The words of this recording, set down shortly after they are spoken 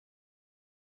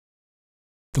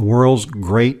The world's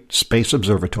great space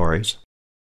observatories,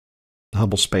 the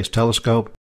Hubble Space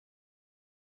Telescope,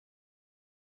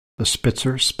 the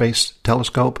Spitzer Space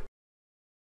Telescope,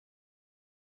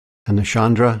 and the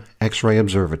Chandra X-ray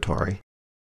Observatory,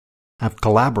 have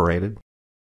collaborated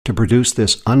to produce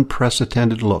this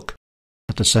unprecedented look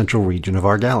at the central region of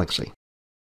our galaxy.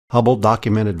 Hubble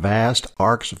documented vast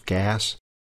arcs of gas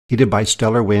heated by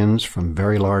stellar winds from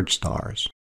very large stars.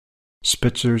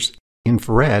 Spitzer's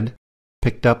infrared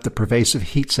picked up the pervasive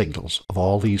heat signals of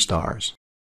all these stars.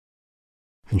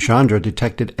 And Chandra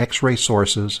detected X-ray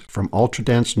sources from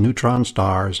ultra-dense neutron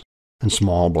stars and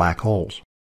small black holes.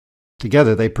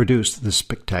 Together they produced this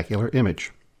spectacular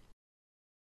image.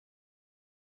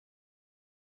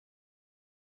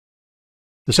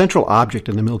 The central object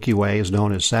in the Milky Way is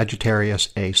known as Sagittarius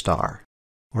A star,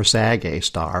 or Sag A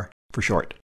star for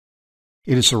short.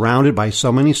 It is surrounded by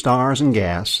so many stars and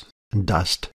gas and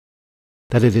dust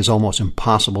that it is almost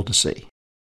impossible to see.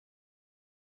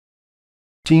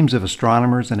 Teams of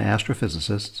astronomers and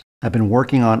astrophysicists have been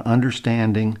working on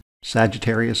understanding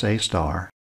Sagittarius A star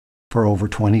for over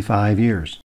 25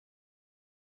 years.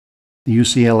 The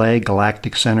UCLA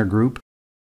Galactic Centre Group,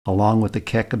 along with the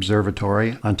Keck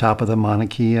Observatory on top of the Mauna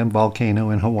Kea volcano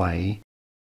in Hawaii,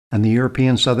 and the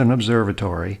European Southern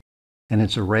Observatory and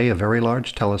its array of very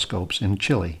large telescopes in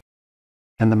Chile,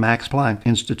 and the Max Planck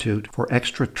Institute for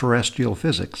Extraterrestrial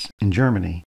Physics in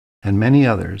Germany, and many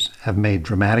others have made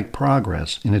dramatic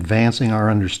progress in advancing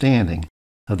our understanding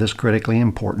of this critically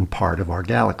important part of our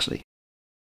galaxy.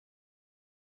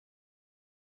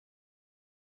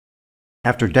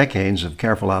 After decades of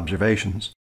careful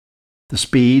observations, the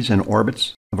speeds and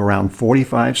orbits of around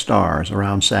 45 stars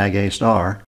around Sag A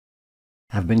star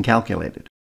have been calculated.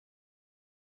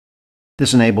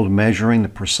 This enabled measuring the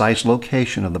precise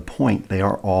location of the point they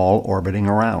are all orbiting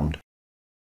around.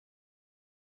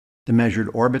 The measured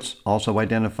orbits also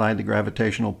identified the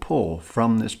gravitational pull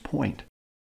from this point,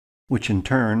 which in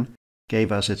turn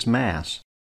gave us its mass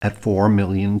at 4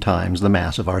 million times the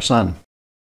mass of our Sun.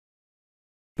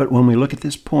 But when we look at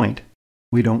this point,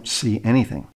 we don't see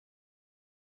anything.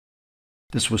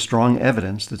 This was strong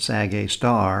evidence that Sag A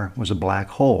star was a black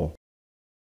hole,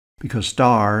 because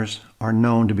stars are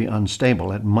known to be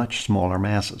unstable at much smaller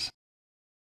masses.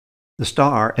 The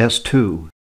star S2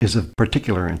 is of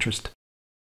particular interest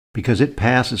because it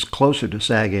passes closer to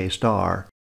Sag A star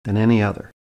than any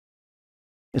other.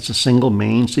 It's a single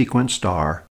main sequence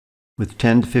star with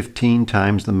 10 to 15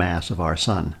 times the mass of our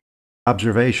Sun.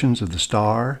 Observations of the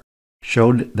star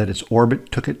showed that its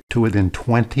orbit took it to within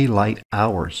 20 light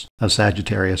hours of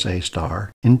Sagittarius A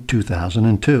star in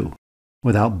 2002,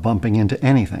 without bumping into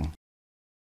anything.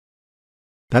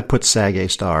 That puts Sag A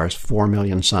star's 4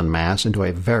 million Sun mass into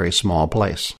a very small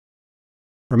place.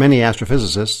 For many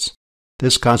astrophysicists,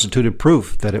 this constituted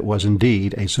proof that it was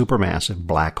indeed a supermassive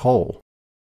black hole.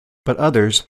 But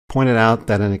others pointed out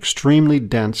that an extremely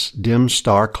dense, dim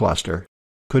star cluster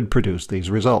could produce these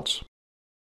results.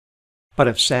 But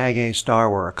if Sag A star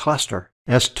were a cluster,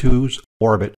 S2's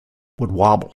orbit would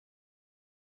wobble.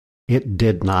 It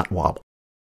did not wobble.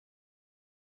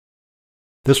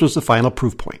 This was the final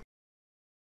proof point.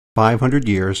 500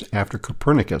 years after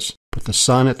Copernicus put the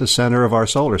Sun at the center of our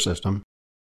solar system,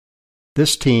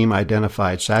 this team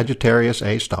identified Sagittarius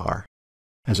A star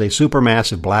as a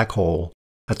supermassive black hole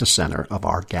at the center of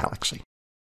our galaxy.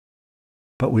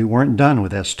 But we weren't done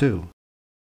with S2.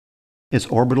 Its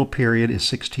orbital period is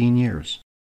 16 years.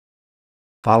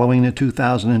 Following the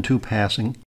 2002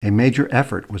 passing, a major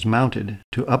effort was mounted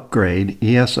to upgrade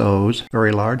ESO's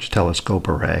Very Large Telescope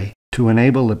Array to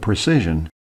enable the precision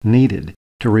needed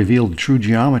to reveal the true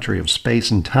geometry of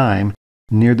space and time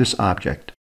near this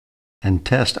object and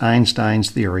test Einstein's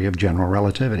theory of general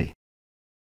relativity.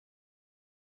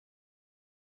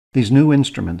 These new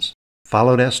instruments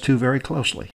followed S2 very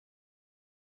closely.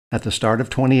 At the start of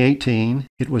 2018,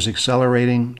 it was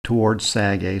accelerating towards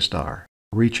Sag A star,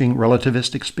 reaching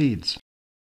relativistic speeds.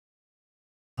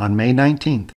 On May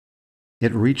 19th,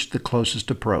 it reached the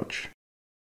closest approach,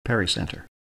 pericenter.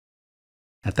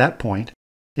 At that point,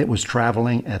 it was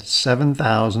traveling at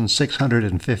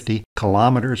 7,650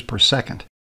 kilometers per second,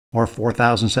 or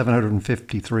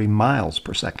 4,753 miles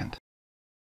per second.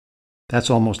 That's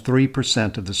almost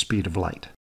 3% of the speed of light.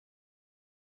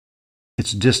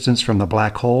 Its distance from the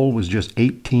black hole was just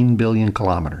 18 billion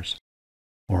kilometers,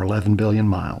 or 11 billion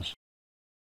miles.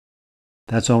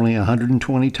 That's only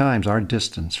 120 times our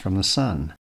distance from the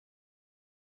Sun.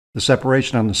 The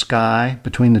separation on the sky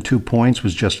between the 2 points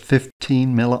was just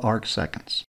 15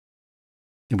 milliarcseconds.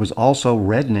 It was also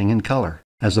reddening in color,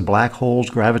 as the black hole's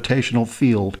gravitational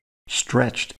field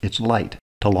stretched its light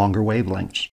to longer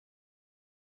wavelengths.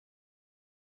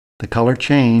 The color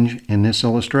change in this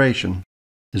illustration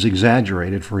is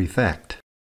exaggerated for effect.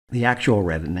 The actual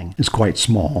reddening is quite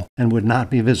small and would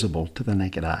not be visible to the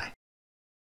naked eye.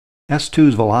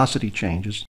 S2's velocity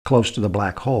changes close to the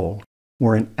black hole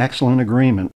were in excellent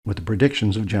agreement with the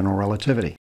predictions of general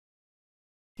relativity.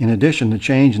 In addition, the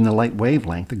change in the light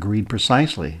wavelength agreed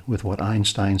precisely with what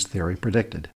Einstein's theory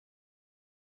predicted.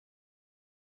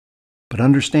 But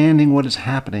understanding what is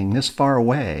happening this far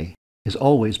away is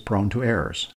always prone to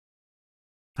errors.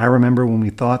 I remember when we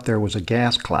thought there was a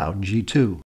gas cloud,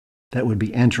 G2, that would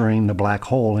be entering the black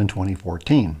hole in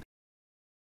 2014.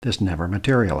 This never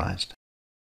materialized.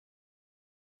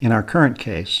 In our current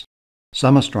case,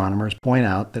 some astronomers point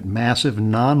out that massive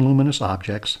non-luminous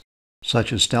objects,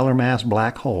 such as stellar mass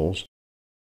black holes,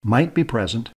 might be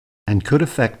present and could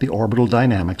affect the orbital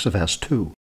dynamics of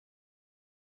S2.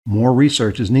 More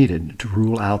research is needed to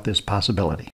rule out this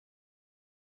possibility.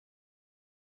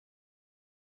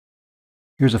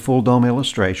 Here's a full dome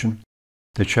illustration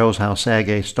that shows how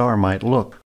Sgr A star might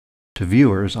look to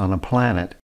viewers on a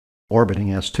planet orbiting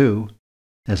S2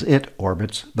 as it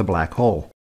orbits the black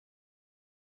hole.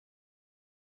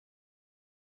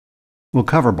 We'll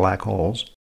cover black holes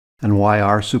and why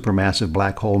our supermassive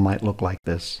black hole might look like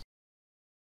this.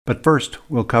 But first,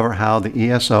 we'll cover how the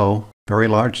ESO, Very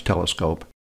Large Telescope,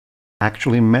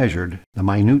 actually measured the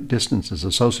minute distances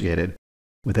associated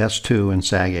with S2 and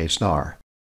Sgr A star,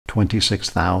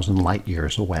 26,000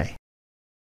 light-years away.